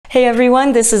Hey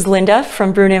everyone, this is Linda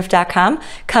from BrewNymph.com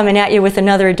coming at you with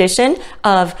another edition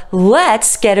of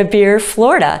Let's Get a Beer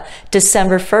Florida,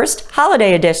 December 1st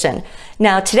Holiday Edition.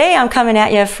 Now today I'm coming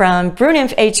at you from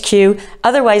BrewNymph HQ,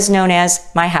 otherwise known as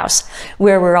my house,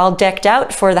 where we're all decked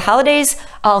out for the holidays,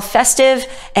 all festive,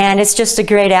 and it's just a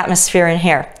great atmosphere in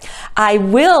here. I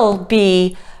will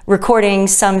be recording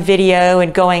some video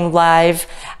and going live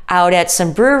out at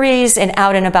some breweries and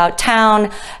out and about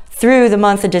town through the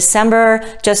month of December,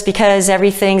 just because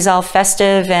everything's all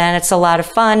festive and it's a lot of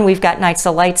fun. We've got Nights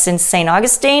of Lights in St.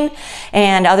 Augustine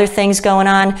and other things going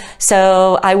on.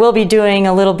 So I will be doing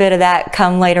a little bit of that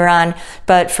come later on.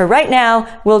 But for right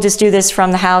now, we'll just do this from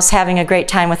the house, having a great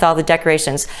time with all the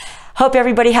decorations. Hope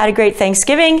everybody had a great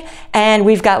Thanksgiving, and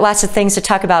we've got lots of things to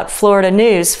talk about. Florida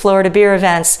news, Florida beer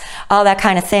events, all that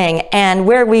kind of thing. And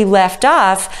where we left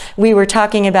off, we were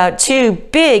talking about two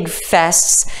big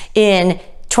fests in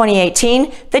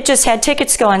 2018 that just had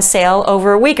tickets go on sale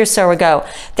over a week or so ago.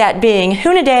 That being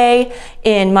Unedited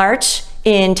in March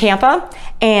in Tampa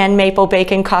and Maple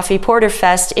Bacon Coffee Porter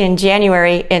Fest in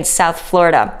January in South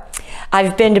Florida.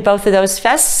 I've been to both of those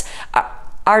fests.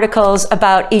 Articles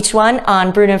about each one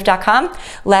on BrewNymph.com.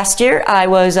 Last year I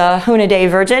was a Unedited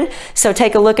virgin, so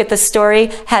take a look at the story.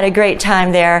 Had a great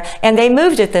time there, and they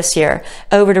moved it this year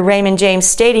over to Raymond James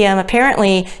Stadium.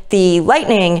 Apparently the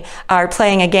Lightning are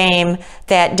playing a game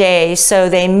that day, so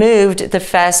they moved the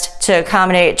fest to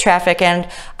accommodate traffic, and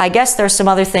I guess there's some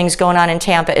other things going on in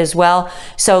Tampa as well,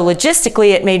 so logistically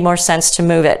it made more sense to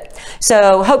move it.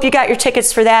 So hope you got your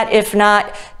tickets for that. If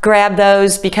not, grab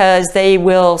those because they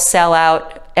will sell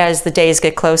out as the days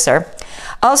get closer.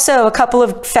 Also, a couple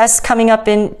of fests coming up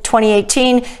in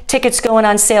 2018, tickets going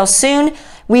on sale soon.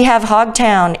 We have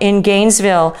Hogtown in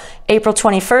Gainesville, April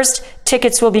 21st.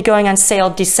 Tickets will be going on sale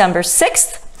December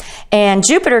 6th. And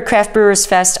Jupiter Craft Brewers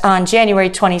Fest on January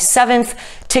 27th.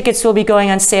 Tickets will be going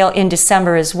on sale in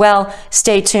December as well.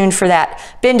 Stay tuned for that.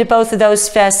 Been to both of those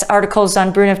fests, articles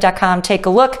on BrewNymph.com, take a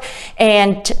look.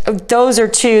 And those are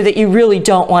two that you really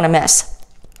don't want to miss.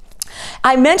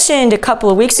 I mentioned a couple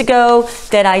of weeks ago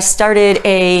that I started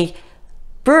a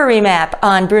brewery map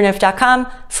on BrewNymph.com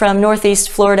from Northeast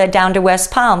Florida down to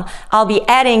West Palm. I'll be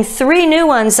adding 3 new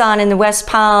ones on in the West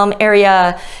Palm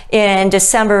area in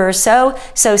December or so,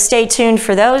 so stay tuned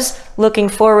for those. Looking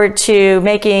forward to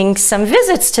making some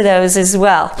visits to those as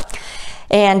well.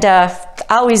 And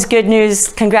always good news.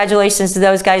 Congratulations to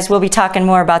those guys. We'll be talking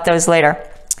more about those later.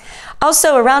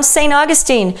 Also, around St.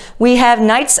 Augustine, we have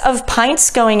Nights of Pints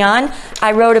going on.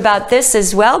 I wrote about this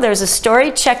as well. There's a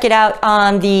story. Check it out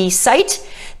on the site.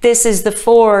 This is the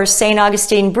 4 St.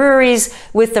 Augustine breweries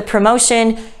with the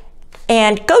promotion.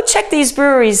 And go check these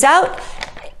breweries out.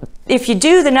 If you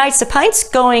do the Nights of Pints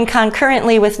going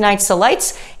concurrently with Nights of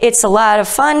Lights, it's a lot of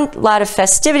fun, a lot of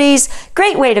festivities,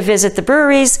 great way to visit the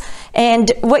breweries.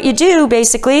 And what you do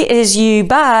basically is you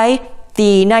buy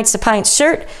the Nights of Pints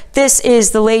shirt. This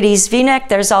is the ladies' V-neck.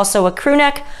 There's also a crew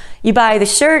neck. You buy the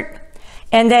shirt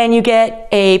and then you get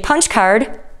a punch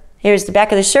card. Here's the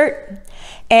back of the shirt.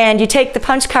 And you take the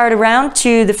punch card around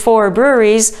to the 4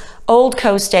 breweries: Old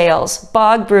Coast Ales,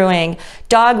 Bog Brewing,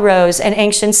 Dog Rose, and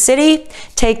Ancient City.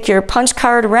 Take your punch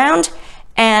card around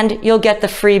and you'll get the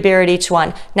free beer at each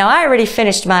one. Now, I already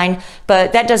finished mine,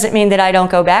 but that doesn't mean that I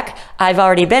don't go back. I've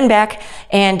already been back,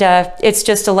 and it's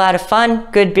just a lot of fun,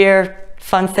 good beer,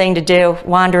 fun thing to do,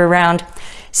 wander around.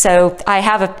 So I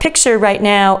have a picture right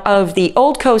now of the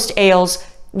Old Coast Ales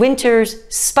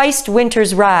Spiced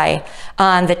Winter's Rye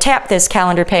on the Tap This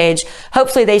calendar page.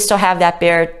 Hopefully they still have that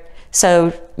beer,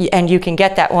 and you can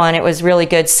get that one. It was really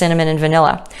good, cinnamon and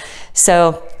vanilla.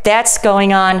 So that's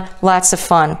going on, lots of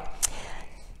fun.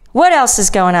 What else is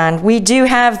going on? We do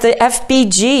have the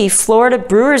FBG, Florida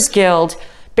Brewers Guild,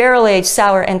 Barrel Aged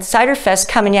Sour and Cider Fest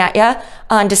coming at ya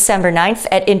on December 9th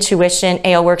at Intuition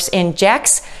Ale Works in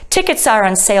Jax. Tickets are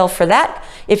on sale for that.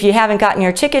 If you haven't gotten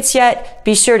your tickets yet,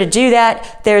 be sure to do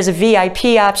that. There's a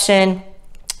VIP option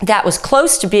that was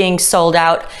close to being sold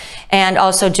out, and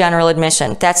also general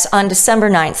admission. That's on December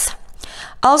 9th.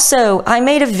 Also, I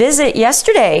made a visit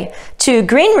yesterday to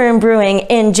Green Room Brewing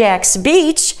in Jax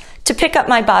Beach to pick up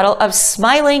my bottle of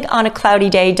Smiling on a Cloudy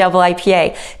Day Double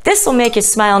IPA. This will make you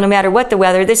smile no matter what the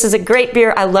weather. This is a great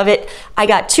beer. I love it. I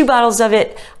got 2 bottles of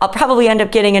it. I'll probably end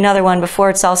up getting another one before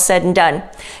it's all said and done.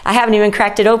 I haven't even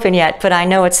cracked it open yet, but I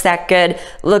know it's that good.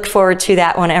 Look forward to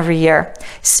that one every year.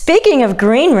 Speaking of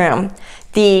Green Room,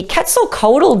 the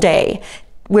Quetzalcoatl Day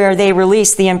where they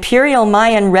release the Imperial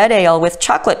Mayan Red Ale with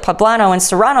chocolate, poblano, and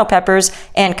serrano peppers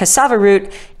and cassava root,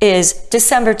 is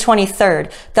December 23rd.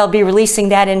 They'll be releasing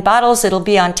that in bottles. It'll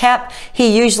be on tap.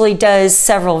 He usually does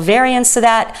several variants of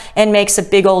that and makes a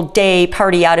big old day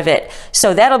party out of it.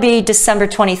 So that'll be December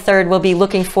 23rd. We'll be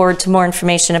looking forward to more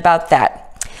information about that.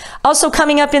 Also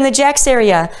coming up in the Jax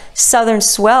area, Southern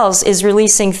Swells is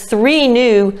releasing 3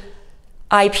 new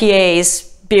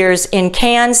IPAs, beers in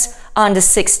cans, on the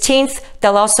 16th.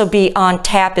 They'll also be on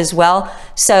tap as well.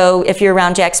 So if you're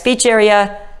around Jax Beach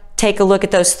area, take a look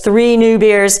at those 3 new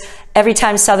beers. Every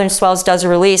time Southern Swells does a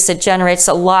release, it generates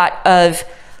a lot of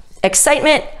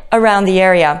excitement around the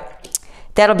area.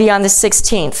 That'll be on the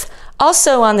 16th.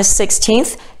 Also on the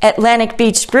 16th, Atlantic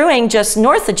Beach Brewing, just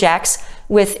north of Jax,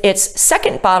 with its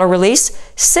second bottle release,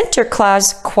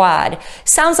 Sinterklaas Quad.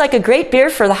 Sounds like a great beer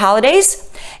for the holidays.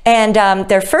 And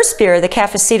their first beer, the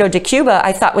Cafecito de Cuba,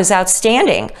 I thought was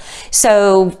outstanding.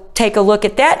 So take a look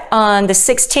at that on the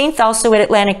 16th. Also at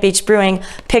Atlantic Beach Brewing,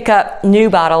 pick up new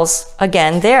bottles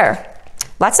again there.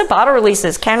 Lots of bottle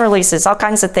releases, can releases, all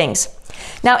kinds of things.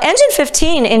 Now Engine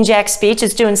 15 in Jax Beach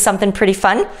is doing something pretty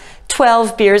fun.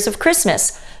 12 beers of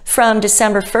Christmas from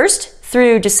December 1st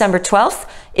through December 12th.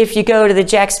 If you go to the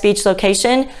Jax Beach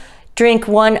location, drink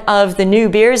one of the new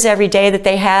beers every day that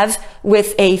they have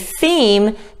with a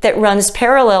theme that runs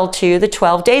parallel to the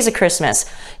 12 days of Christmas.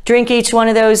 Drink each one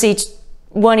of those each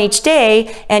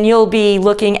day, and you'll be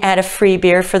looking at a free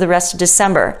beer for the rest of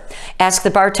December. Ask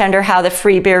the bartender how the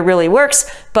free beer really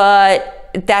works,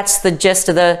 but that's the gist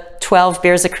of the 12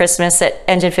 beers of Christmas at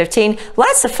Engine 15.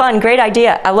 Lots of fun, great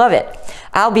idea, I love it.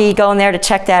 I'll be going there to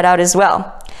check that out as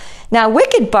well. Now,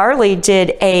 Wicked Barley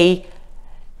did a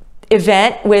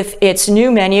event with its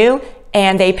new menu,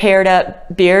 and they paired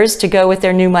up beers to go with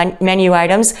their new menu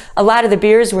items. A lot of the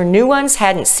beers were new ones,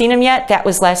 hadn't seen them yet. That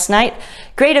was last night.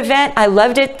 Great event, I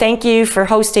loved it. Thank you for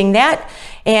hosting that,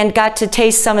 and got to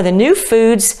taste some of the new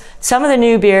foods, some of the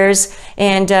new beers,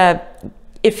 and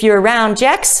if you're around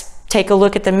Jax, take a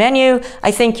look at the menu.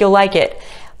 I think you'll like it.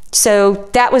 So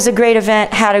that was a great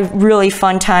event, had a really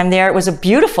fun time there. It was a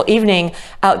beautiful evening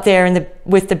out there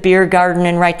with the beer garden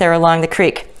and right there along the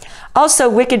creek. Also,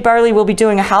 Wicked Barley will be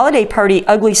doing a holiday party,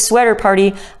 Ugly Sweater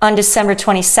Party, on December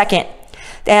 22nd.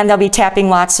 And they'll be tapping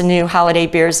lots of new holiday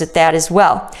beers at that as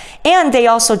well. And they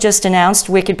also just announced,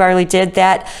 Wicked Barley did,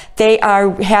 that they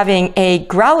are having a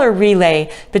growler relay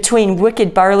between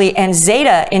Wicked Barley and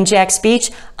Zeta in Jax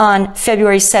Beach on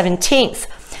February 17th.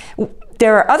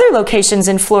 There are other locations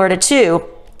in Florida too.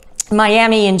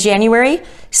 Miami in January,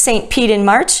 St. Pete in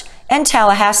March, and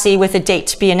Tallahassee with a date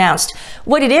to be announced.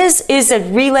 What it is a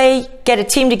relay, get a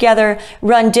team together,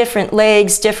 run different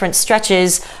legs, different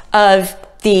stretches of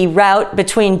the route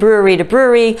between brewery to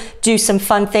brewery, do some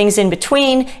fun things in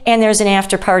between, and there's an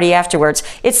after party afterwards.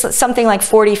 It's something like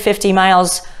 40, 50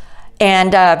 miles,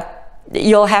 and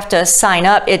you'll have to sign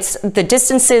up. The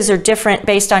distances are different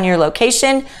based on your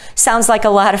location. Sounds like a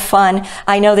lot of fun.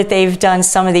 I know that they've done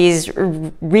some of these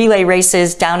relay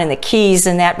races down in the Keys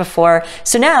and that before.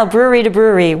 So now, brewery to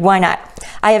brewery, why not?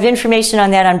 I have information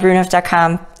on that on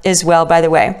BrewNymph.com as well, by the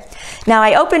way. Now,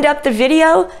 I opened up the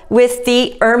video with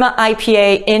the Irma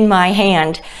IPA in my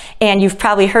hand, and you've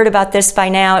probably heard about this by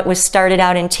now. It was started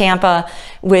out in Tampa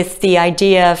with the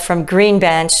idea from Green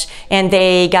Bench, and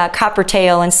they got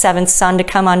Coppertail and Seventh Son to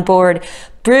come on board,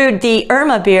 brewed the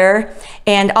Irma beer,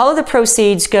 and all of the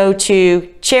proceeds go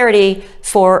to charity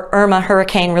for Irma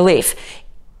hurricane relief.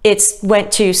 It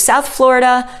went to South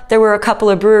Florida. There were a couple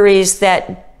of breweries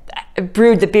that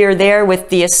brewed the beer there with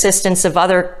the assistance of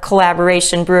other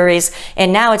collaboration breweries,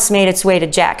 and now it's made its way to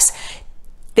Jax.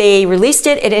 They released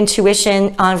it at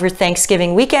Intuition over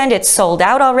Thanksgiving weekend. It's sold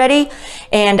out already,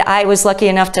 and I was lucky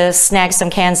enough to snag some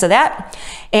cans of that.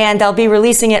 And they'll be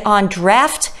releasing it on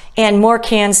draft and more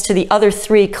cans to the other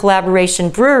 3 collaboration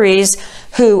breweries,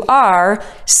 who are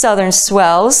Southern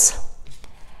Swells,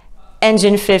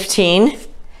 Engine 15,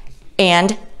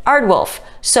 and Aardwolf.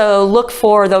 So look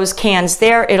for those cans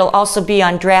there. It'll also be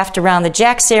on draft around the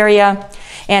Jax area,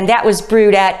 and that was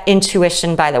brewed at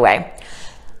Intuition, by the way.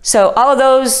 So all of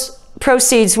those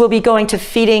proceeds will be going to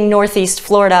feeding Northeast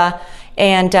Florida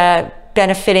and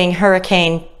benefiting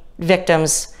hurricane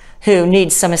victims who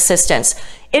need some assistance.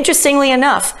 Interestingly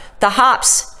enough, the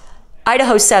hops,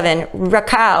 Idaho 7,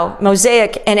 Rakau,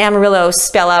 Mosaic, and Amarillo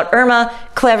spell out Irma.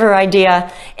 Clever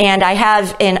idea. And I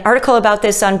have an article about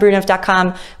this on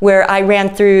BrewNymph.com where I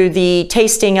ran through the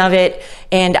tasting of it,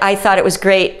 and I thought it was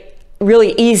great,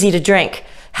 really easy to drink.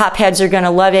 Hopheads are going to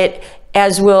love it,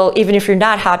 as will, even if you're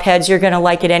not hopheads, you're going to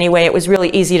like it anyway. It was really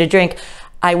easy to drink.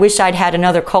 I wish I'd had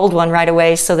another cold one right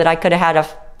away so that I could have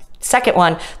had second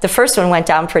one. The first one went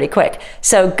down pretty quick.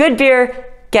 So good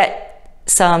beer, get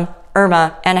some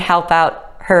Irma and help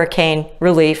out hurricane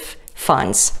relief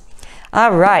funds.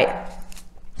 All right.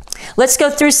 Let's go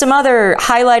through some other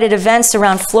highlighted events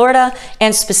around Florida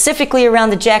and specifically around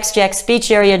the Jax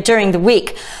Beach area during the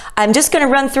week. I'm just going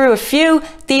to run through a few.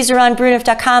 These are on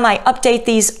BrewNymph.com. I update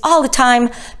these all the time.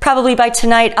 Probably by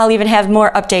tonight, I'll even have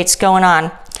more updates going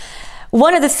on.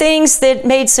 One of the things that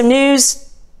made some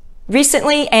news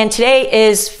recently and today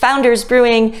is Founders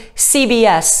Brewing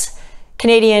CBS.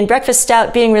 Canadian Breakfast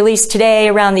Stout being released today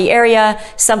around the area.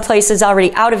 Some places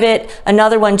already out of it.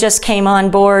 Another one just came on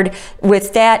board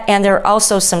with that, and there are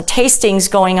also some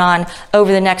tastings going on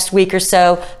over the next week or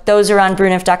so. Those are on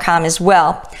BrewNymph.com as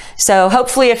well. So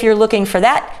hopefully if you're looking for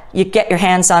that, you get your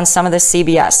hands on some of the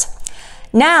CBS.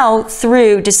 Now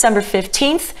through December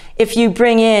 15th, if you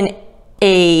bring in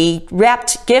a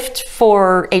wrapped gift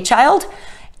for a child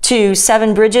to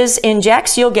Seven Bridges in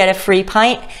Jax, you'll get a free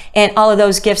pint, and all of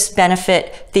those gifts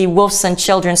benefit the Wolfson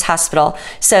Children's Hospital.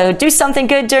 So do something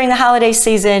good during the holiday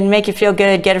season, make you feel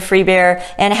good, get a free beer,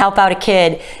 and help out a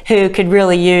kid who could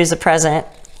really use a present.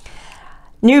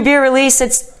 New beer release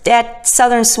at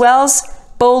Southern Swells,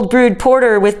 bold brewed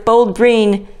porter with bold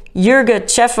green Jurga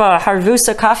Chefa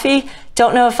Harvusa coffee.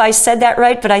 Don't know if I said that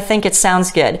right, but I think it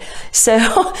sounds good.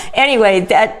 So anyway,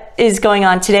 that is going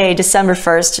on today, December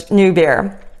 1st, new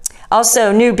beer.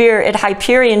 Also, new beer at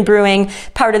Hyperion Brewing,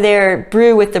 part of their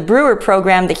Brew with the Brewer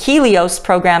program, the Helios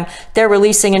program. They're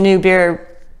releasing a new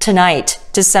beer tonight,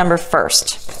 December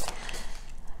 1st.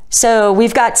 So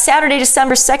we've got Saturday,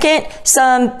 December 2nd,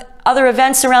 some other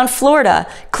events around Florida.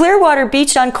 Clearwater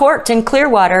Beach Uncorked in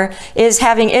Clearwater is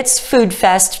having its food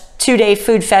fest, two-day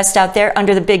food fest out there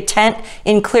under the big tent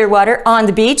in Clearwater on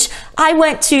the beach. I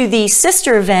went to the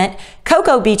sister event,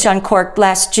 Cocoa Beach Uncorked,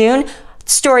 last June.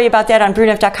 Story about that on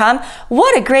BrewNymph.com.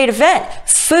 What a great event.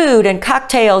 Food and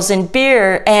cocktails and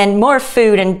beer and more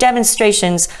food and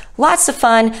demonstrations. Lots of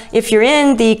fun. If you're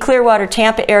in the Clearwater,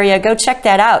 Tampa area, go check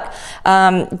that out.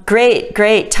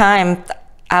 Great time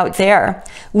out there.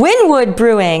 Wynwood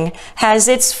Brewing has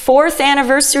its 4th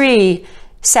anniversary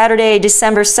Saturday,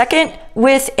 December 2nd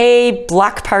with a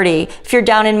block party. If you're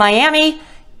down in Miami,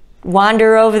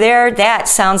 wander over there. That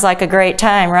sounds like a great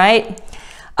time, right?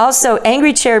 Also,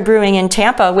 Angry Chair Brewing in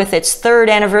Tampa with its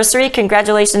 3rd anniversary.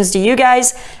 Congratulations to you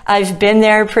guys. I've been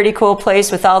there, pretty cool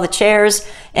place with all the chairs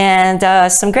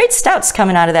and some great stouts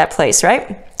coming out of that place,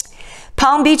 right?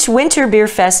 Palm Beach Winter Beer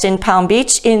Fest in Palm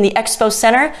Beach in the Expo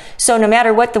Center. So no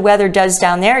matter what the weather does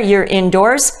down there, you're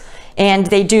indoors. And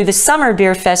they do the Summer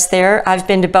Beer Fest there. I've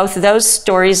been to both of those,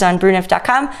 stories on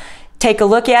BrewNymph.com. Take a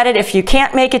look at it. If you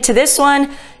can't make it to this one,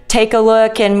 take a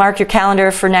look and mark your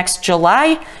calendar for next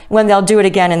July when they'll do it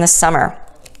again in the summer.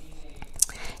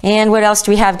 And what else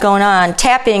do we have going on?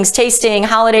 Tappings, tasting,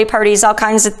 holiday parties, all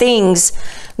kinds of things.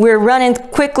 We're running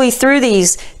quickly through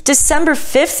these. December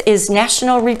 5th is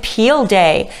National Repeal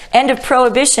Day. End of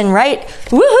Prohibition, right?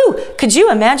 Woohoo! Could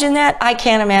you imagine that? I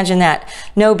can't imagine that.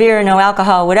 No beer, no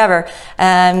alcohol, whatever.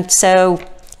 So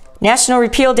National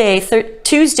Repeal Day,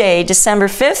 Tuesday, December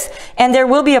 5th, and there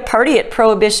will be a party at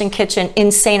Prohibition Kitchen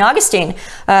in St. Augustine.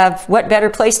 What better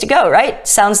place to go, right?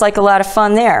 Sounds like a lot of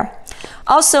fun there.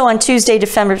 Also on Tuesday,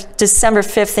 December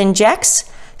 5th in Jax,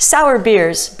 Sour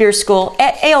Beers Beer School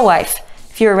at Alewife.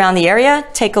 If you're around the area,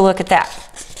 take a look at that.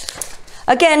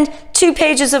 Again, 2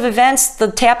 pages of events. The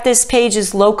Tap This page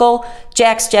is local,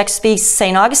 Jax Beach,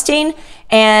 St. Augustine,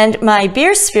 and my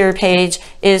Beer Sphere page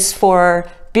is for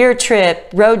beer trip,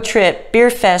 road trip, beer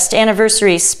fest,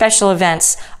 anniversaries, special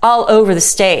events all over the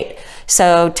state.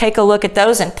 So take a look at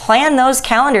those and plan those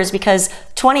calendars because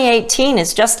 2018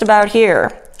 is just about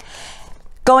here.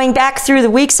 Going back through the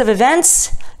weeks of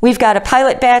events, we've got a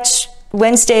pilot batch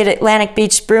Wednesday at Atlantic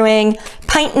Beach Brewing,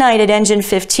 pint night at Engine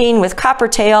 15 with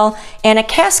Coppertail, and a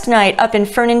cask night up in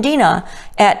Fernandina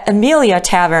at Amelia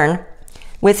Tavern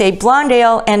with a blonde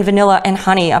ale and vanilla and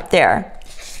honey up there.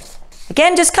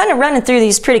 Again, just kind of running through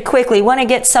these pretty quickly. Want to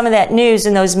get some of that news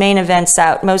and those main events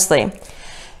out mostly.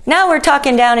 Now we're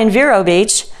talking down in Vero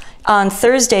Beach on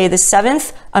Thursday the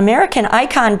 7th, American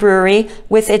Icon Brewery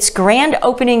with its grand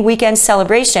opening weekend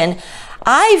celebration.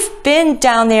 I've been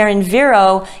down there in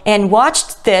Vero and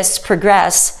watched this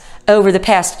progress over the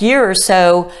past year or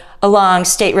so along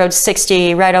State Road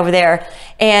 60 right over there.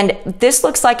 And this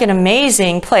looks like an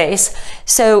amazing place.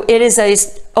 So it is a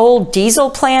old diesel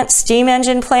plant, steam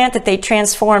engine plant that they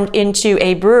transformed into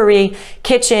a brewery,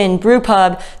 kitchen, brew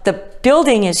pub. The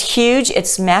building is huge,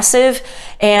 it's massive,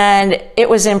 and it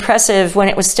was impressive when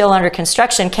it was still under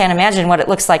construction. Can't imagine what it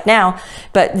looks like now,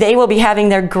 but they will be having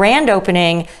their grand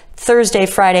opening Thursday,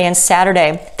 Friday, and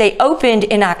Saturday. They opened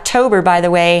in October, by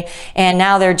the way, and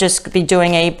now they're just be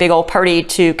doing a big old party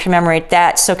to commemorate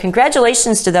that. So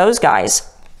congratulations to those guys.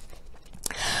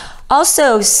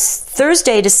 Also,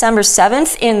 Thursday, December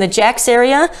 7th, in the Jax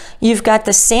area, you've got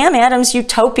the Sam Adams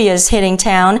Utopias hitting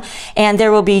town, and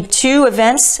there will be 2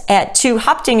 events at 2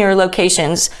 Hoptinger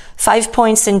locations, 5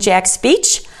 Points in Jax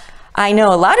Beach. I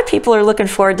know a lot of people are looking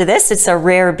forward to this. It's a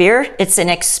rare beer. It's an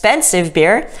expensive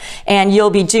beer, and you'll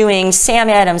be doing Sam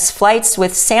Adams flights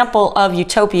with sample of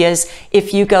Utopias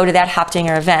if you go to that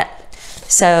Hoptinger event.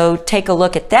 So take a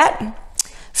look at that.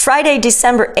 Friday,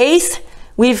 December 8th,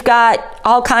 we've got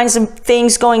all kinds of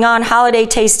things going on, holiday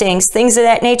tastings, things of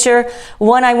that nature.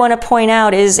 One I want to point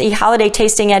out is a holiday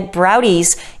tasting at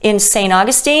Browdy's in St.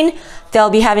 Augustine. They'll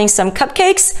be having some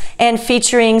cupcakes and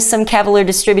featuring some Cavalier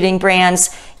Distributing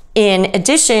brands in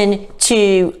addition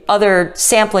to other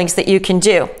samplings that you can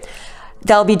do.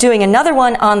 They'll be doing another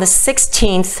one on the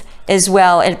 16th as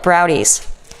well at Browdy's.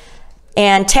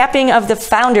 And tapping of the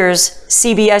Founders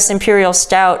CBS Imperial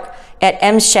Stout at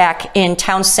M Shack in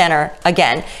Town Center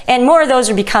again. And more of those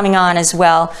will be coming on as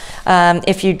well.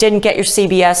 If you didn't get your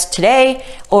CBS today,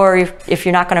 or if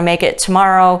you're not going to make it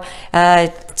tomorrow,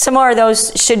 some more of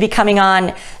those should be coming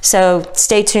on, so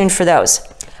stay tuned for those.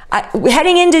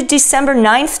 Heading into December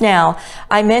 9th now,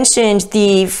 I mentioned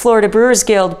the Florida Brewers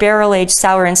Guild Barrel Aged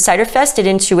Sour and Cider Fest at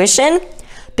Intuition.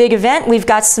 Big event. We've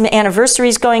got some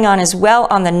anniversaries going on as well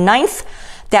on the 9th.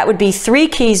 That would be 3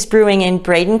 Keys Brewing in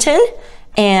Bradenton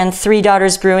and 3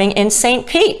 Daughters Brewing in St.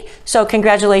 Pete. So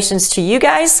congratulations to you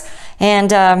guys.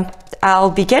 And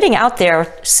I'll be getting out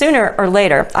there sooner or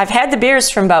later. I've had the beers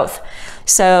from both,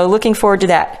 so looking forward to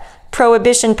that.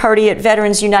 Prohibition Party at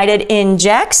Veterans United in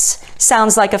Jax.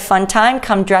 Sounds like a fun time.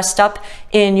 Come dressed up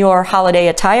in your holiday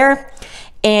attire.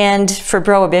 And for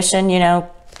Prohibition, you know,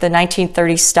 the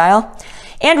 1930s style.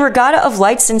 And Regatta of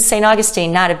Lights in St.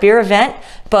 Augustine. Not a beer event,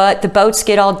 but the boats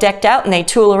get all decked out and they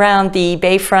tool around the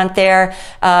bayfront there.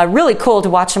 Really cool to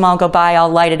watch them all go by, all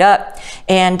lighted up.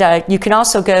 And you can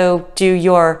also go do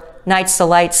your Nights of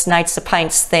Lights, Nights of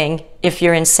Pints thing if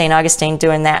you're in St. Augustine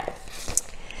doing that.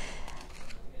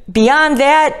 Beyond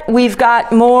that, we've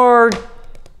got more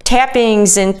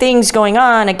tappings and things going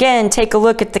on. Again, take a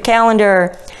look at the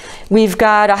calendar. We've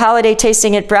got a holiday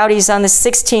tasting at Browdy's on the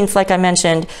 16th, like I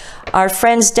mentioned. Our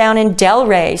friends down in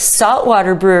Delray,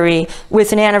 Saltwater Brewery,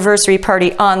 with an anniversary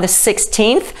party on the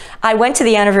 16th. I went to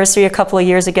the anniversary a couple of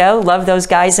years ago. Love those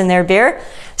guys and their beer.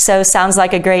 So sounds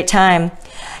like a great time.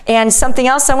 And something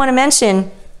else I want to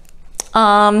mention.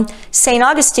 St.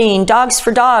 Augustine, Dogs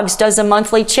for Dogs, does a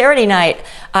monthly charity night.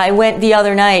 I went the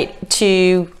other night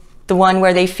to the one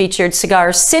where they featured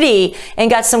Cigar City and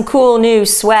got some cool new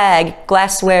swag,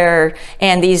 glassware,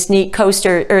 and these neat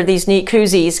these neat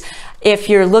koozies. If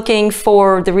you're looking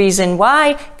for the reason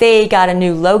why, they got a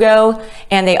new logo,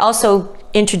 and they also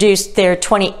introduced their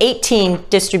 2018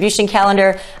 distribution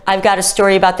calendar. I've got a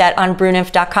story about that on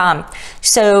BrewNymph.com.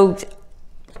 So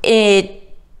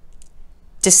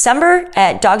December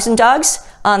at Dogs and Dogs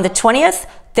on the 20th,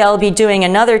 they'll be doing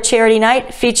another charity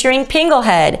night featuring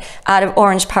Pinglehead out of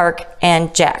Orange Park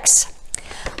and Jax.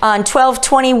 On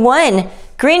 12/21,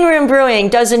 Green Room Brewing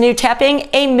does a new tapping,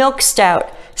 a milk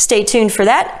stout. Stay tuned for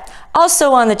that.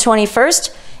 Also on the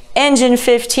 21st, Engine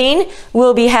 15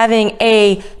 will be having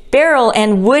a barrel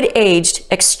and wood aged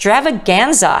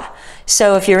extravaganza.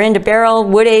 So if you're into barrel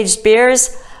wood aged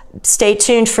beers, stay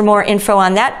tuned for more info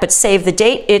on that, but save the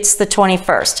date, it's the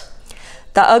 21st.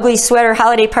 The Ugly Sweater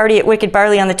Holiday Party at Wicked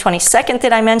Barley on the 22nd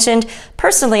that I mentioned.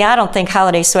 Personally, I don't think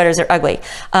holiday sweaters are ugly.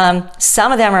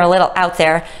 Some of them are a little out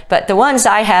there, but the ones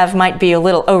I have might be a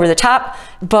little over the top,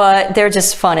 but they're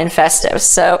just fun and festive.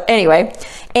 So anyway,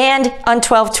 and on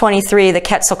 12/23, the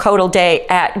Quetzalcoatl Day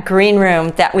at Green Room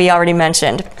that we already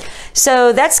mentioned.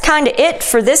 So that's kind of it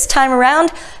for this time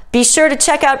around. Be sure to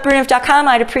check out BrewNymph.com.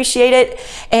 I'd appreciate it.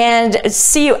 And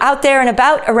see you out there and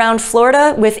about around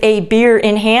Florida with a beer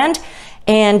in hand.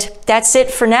 And that's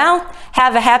it for now.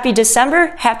 Have a happy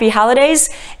December, happy holidays,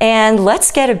 and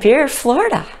let's get a beer,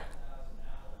 Florida.